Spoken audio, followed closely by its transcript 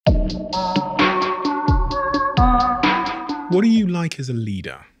What do you like as a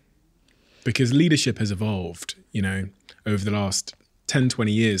leader? Because leadership has evolved, you know, over the last 10,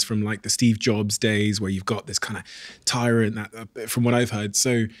 20 years, from like the Steve Jobs days where you've got this kind of tyrant that, from what I've heard,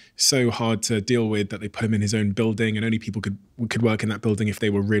 so hard to deal with that they put him in his own building and only people could work in that building if they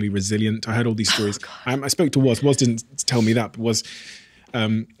were really resilient. I heard all these stories. I spoke to Woz. Woz didn't tell me that, but Woz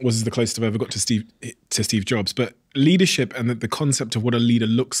is the closest I've ever got to Steve Jobs. But leadership and the concept of what a leader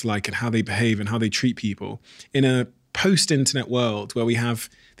looks like and how they behave and how they treat people in a post-internet world where we have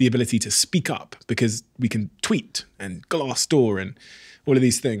the ability to speak up because we can tweet and Glassdoor and all of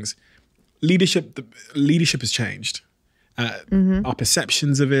these things. Leadership has changed. Our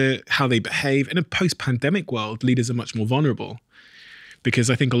perceptions of it, how they behave. In a post-pandemic world, leaders are much more vulnerable because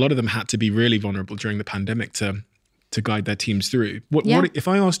I think a lot of them had to be really vulnerable during the pandemic to guide their teams through. What if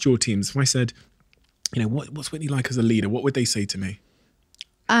I asked your teams, if I said, you know, what's Whitney like as a leader? What would they say to me?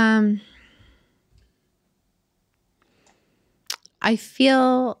 I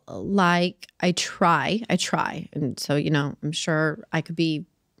feel like I try. And so, you know, I'm sure I could be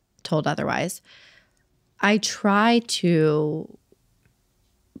told otherwise. I try to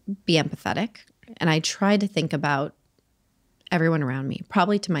be empathetic and I try to think about everyone around me,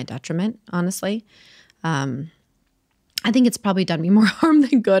 probably to my detriment, honestly. I think it's probably done me more harm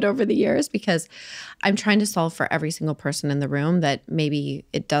than good over the years because I'm trying to solve for every single person in the room that maybe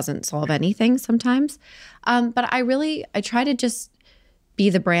it doesn't solve anything sometimes. But I try to just be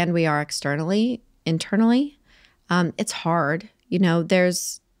the brand we are externally, internally. It's hard. You know,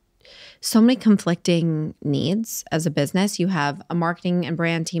 there's so many conflicting needs as a business. You have a marketing and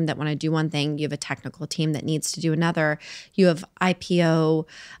brand team that want to do one thing. You have a technical team that needs to do another. You have IPO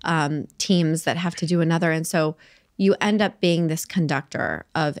teams that have to do another. And so you end up being this conductor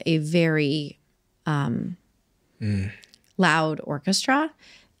of a very loud orchestra.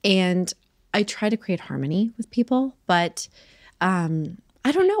 And I try to create harmony with people, but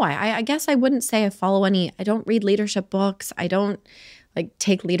I don't know. I guess I wouldn't say I follow any, I don't read leadership books. I don't like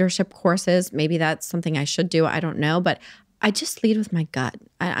take leadership courses. Maybe that's something I should do. I don't know, but I just lead with my gut.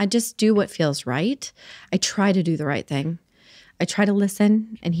 I just do what feels right. I try to do the right thing. I try to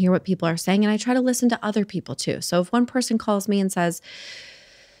listen and hear what people are saying, and I try to listen to other people too. So if one person calls me and says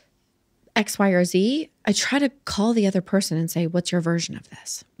X, Y, or Z, I try to call the other person and say, what's your version of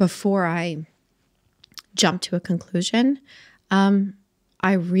this? Before I jump to a conclusion,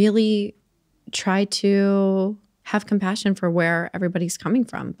 I really try to have compassion for where everybody's coming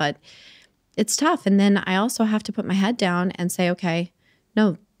from, but it's tough. And then I also have to put my head down and say, okay,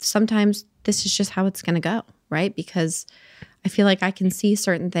 no, sometimes this is just how it's going to go, right? Because I feel like I can see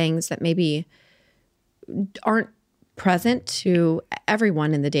certain things that maybe aren't present to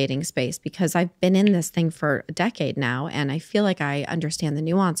everyone in the dating space because I've been in this thing for a decade now and I feel like I understand the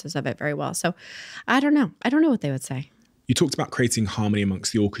nuances of it very well. So I don't know. I don't know what they would say. You talked about creating harmony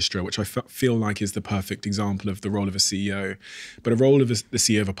amongst the orchestra, which I feel like is the perfect example of the role of a CEO. But a role of the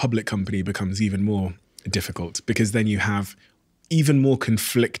CEO of a public company becomes even more difficult because then you have even more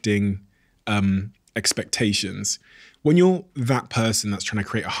conflicting expectations. When you're that person that's trying to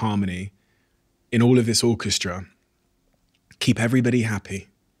create a harmony in all of this orchestra, keep everybody happy,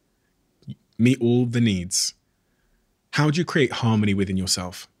 meet all the needs, how do you create harmony within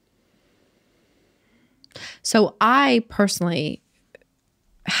yourself? So I personally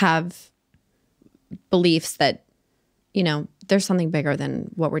have beliefs that, you know, there's something bigger than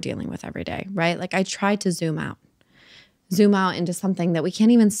what we're dealing with every day, right? Like I try to zoom out into something that we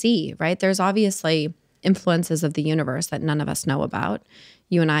can't even see, right? There's obviously influences of the universe that none of us know about.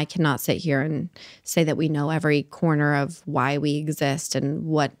 You and I cannot sit here and say that we know every corner of why we exist and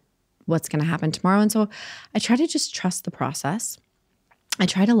what's going to happen tomorrow. And so I try to just trust the process. I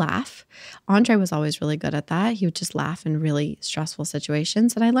try to laugh. Andre was always really good at that. He would just laugh in really stressful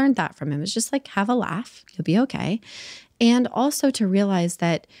situations. And I learned that from him. It's just like, have a laugh. You'll be okay. And also to realize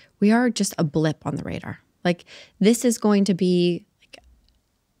that we are just a blip on the radar. Like this is going to be,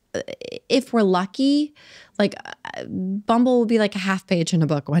 like, if we're lucky, like Bumble will be like a half page in a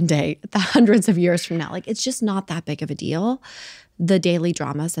book one day, hundreds of years from now. Like it's just not that big of a deal, the daily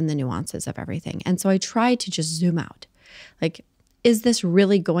dramas and the nuances of everything. And so I try to just zoom out. Like, is this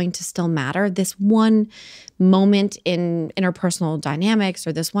really going to still matter? This one moment in interpersonal dynamics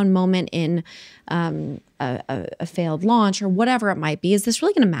or this one moment in a failed launch or whatever it might be, is this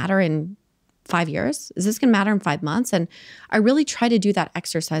really going to matter in 5 years? Is this going to matter in 5 months? And I really try to do that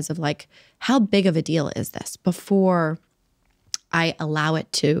exercise of like, how big of a deal is this before I allow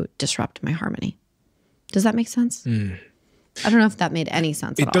it to disrupt my harmony? Does that make sense? I don't know if that made any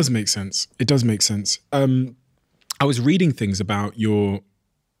sense at all. It does make sense. It does make sense. I was reading things about your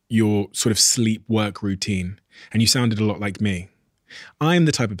your sort of sleep work routine, and you sounded a lot like me. I'm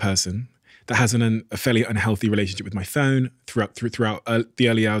the type of person that has a fairly unhealthy relationship with my phone throughout the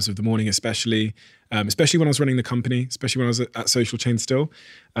early hours of the morning, especially when I was running the company, especially when I was at Social Chain still.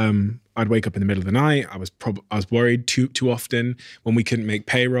 I'd wake up in the middle of the night. I was worried too often when we couldn't make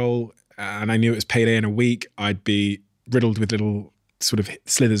payroll, and I knew it was payday in a week. I'd be riddled with little sort of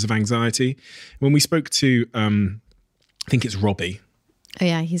slithers of anxiety. When we spoke to, I think it's Robbie. Oh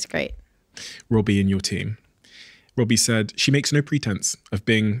yeah, he's great. Robbie in your team. Robbie said she makes no pretense of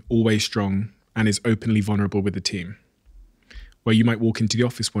being always strong and is openly vulnerable with the team. Where you might walk into the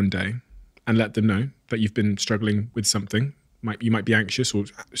office one day and let them know that you've been struggling with something. You might be anxious or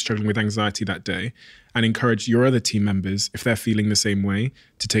struggling with anxiety that day, and encourage your other team members, if they're feeling the same way,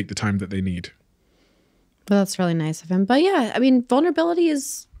 to take the time that they need. Well, that's really nice of him. But yeah, I mean, vulnerability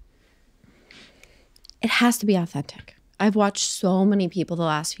it has to be authentic. I've watched so many people the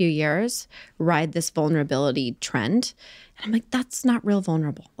last few years ride this vulnerability trend. And I'm like, that's not real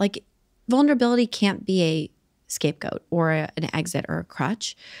vulnerable. Like, vulnerability can't be a scapegoat or an exit or a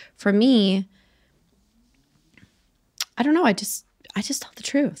crutch. For me, I don't know. I just tell the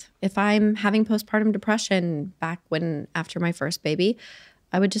truth. If I'm having postpartum depression after my first baby,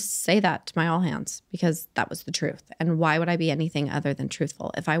 I would just say that to my all hands because that was the truth. And why would I be anything other than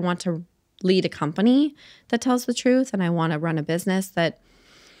truthful? If I want to lead a company that tells the truth and I want to run a business that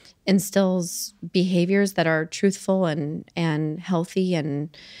instills behaviors that are truthful and healthy and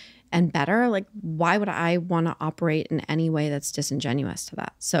better, like, why would I want to operate in any way that's disingenuous to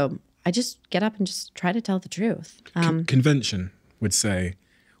that? So I just get up and just try to tell the truth. Convention would say,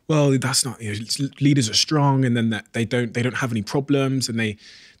 well, that's not, leaders are strong, and then that they don't have any problems, and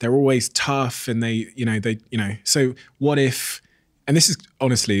they're always tough, and so what if, and this is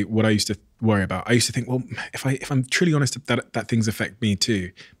honestly what I used to worry about. I used to think, well, if I'm truly honest, that things affect me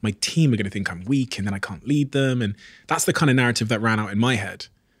too. My team are going to think I'm weak, and then I can't lead them, and that's the kind of narrative that ran out in my head.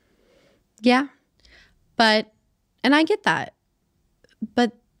 Yeah, and I get that,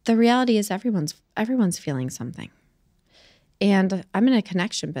 but the reality is everyone's feeling something. And I'm in a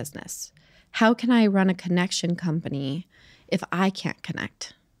connection business. How can I run a connection company if I can't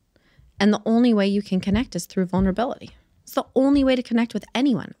connect? And the only way you can connect is through vulnerability. It's the only way to connect with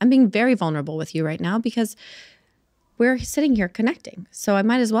anyone. I'm being very vulnerable with you right now because we're sitting here connecting. So I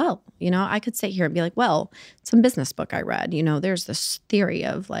might as well, I could sit here and be like, well, some business book I read, there's this theory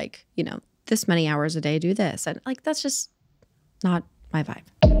of like, this many hours a day, do this. And like, that's just not my vibe.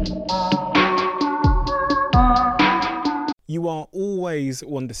 You are always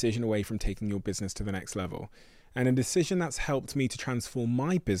one decision away from taking your business to the next level. And a decision that's helped me to transform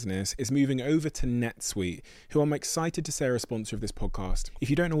my business is moving over to NetSuite, who I'm excited to say are a sponsor of this podcast. If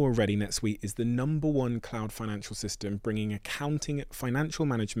you don't know already, NetSuite is the #1 cloud financial system, bringing accounting, financial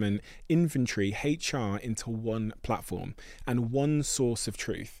management, inventory, HR into one platform and one source of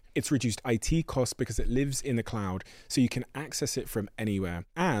truth. It's reduced IT costs because it lives in the cloud, so you can access it from anywhere.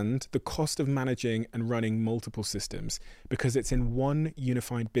 And the cost of managing and running multiple systems because it's in one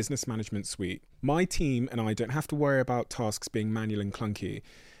unified business management suite. My team and I don't have to worry about tasks being manual and clunky.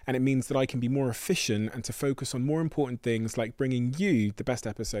 And it means that I can be more efficient and to focus on more important things like bringing you the best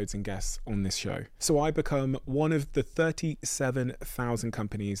episodes and guests on this show. So I become one of the 37,000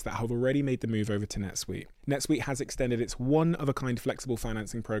 companies that have already made the move over to NetSuite. NetSuite has extended its one-of-a-kind flexible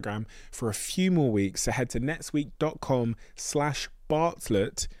financing program for a few more weeks. So head to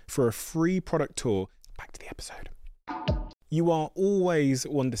netsuite.com/Bartlett for a free product tour. Back to the episode. You are always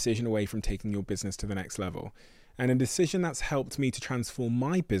one decision away from taking your business to the next level. And a decision that's helped me to transform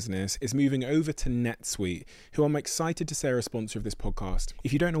my business is moving over to NetSuite, who I'm excited to say are a sponsor of this podcast.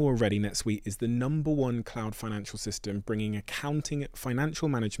 If you don't know already, NetSuite is the #1 cloud financial system, bringing accounting, financial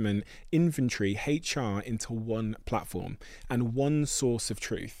management, inventory, HR into one platform and one source of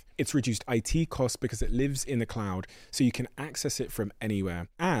truth. It's reduced IT costs because it lives in the cloud, so you can access it from anywhere.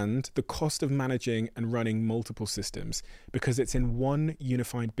 And the cost of managing and running multiple systems because it's in one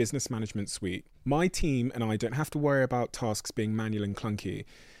unified business management suite. My team and I don't have to worry about tasks being manual and clunky.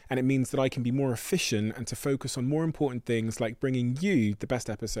 And it means that I can be more efficient and to focus on more important things like bringing you the best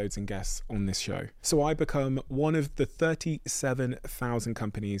episodes and guests on this show. So I become one of the 37,000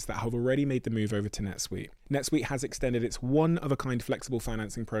 companies that have already made the move over to NetSuite. NetSuite has extended its one-of-a-kind flexible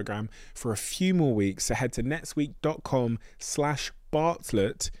financing program for a few more weeks. So head to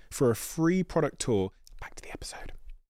netsuite.com/Bartlett for a free product tour. Back to the episode.